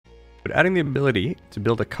but adding the ability to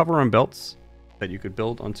build a cover on belts that you could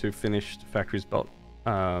build onto finished factories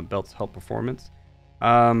belts help performance.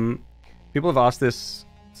 People have asked this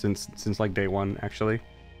since like day one, actually,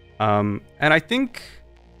 and I think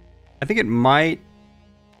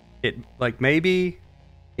maybe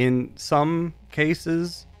in some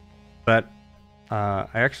cases, but I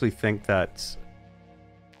actually think that,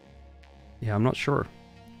 yeah, I'm not sure.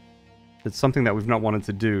 It's something that we've not wanted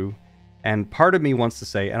to do, and part of me wants to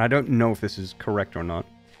say, and I don't know if this is correct or not,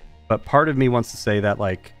 but part of me wants to say that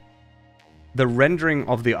like the rendering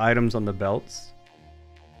of the items on the belts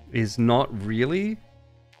is not really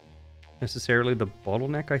necessarily the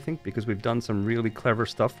bottleneck, I think, because we've done some really clever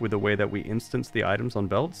stuff with the way that we instance the items on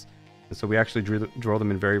belts. And so we actually draw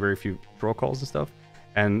them in very, very few draw calls and stuff.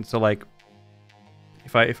 And so like,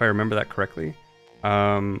 if I remember that correctly,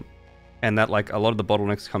 and that like a lot of the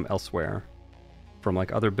bottlenecks come elsewhere from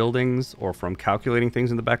like other buildings or from calculating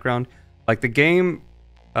things in the background. Like the game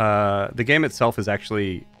itself is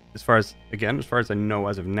actually, as far as I know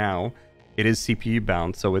as of now, it is CPU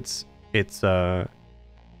bound, so it's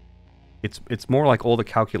more like all the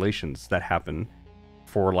calculations that happen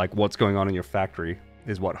for like what's going on in your factory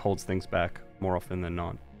is what holds things back more often than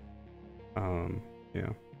not. Yeah.